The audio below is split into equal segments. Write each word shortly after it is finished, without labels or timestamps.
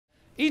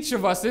Each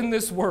of us in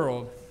this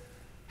world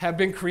have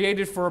been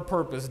created for a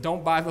purpose.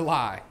 Don't buy the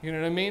lie. You know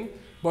what I mean?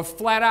 But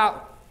flat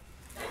out,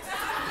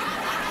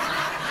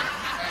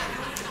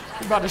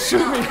 you're about to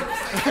shoot me.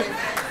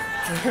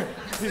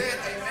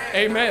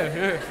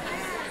 Amen.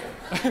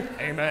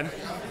 Amen.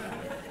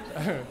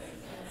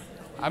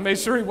 I made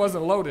sure he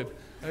wasn't loaded.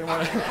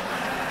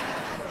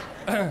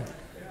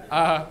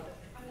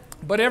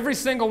 But every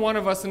single one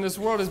of us in this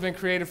world has been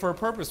created for a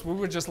purpose. We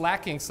were just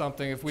lacking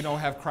something if we don't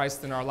have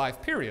Christ in our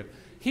life, period.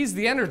 He's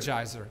the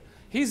energizer.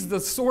 He's the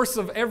source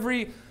of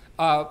every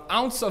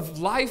ounce of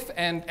life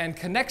and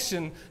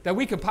connection that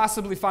we could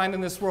possibly find in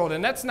this world.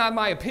 And that's not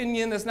my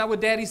opinion. That's not what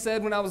Daddy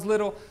said when I was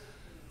little.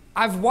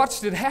 I've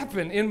watched it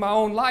happen in my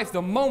own life.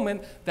 The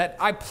moment that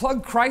I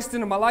plugged Christ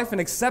into my life and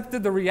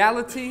accepted the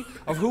reality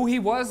of who he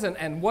was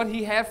and what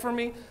he had for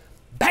me,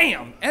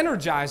 bam,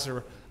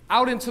 energizer,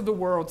 out into the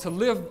world to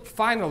live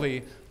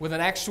finally with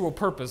an actual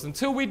purpose.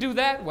 Until we do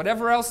that,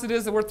 whatever else it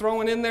is that we're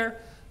throwing in there,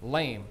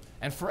 lame.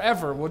 And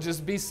forever will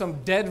just be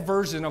some dead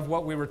version of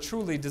what we were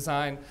truly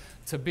designed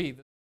to be.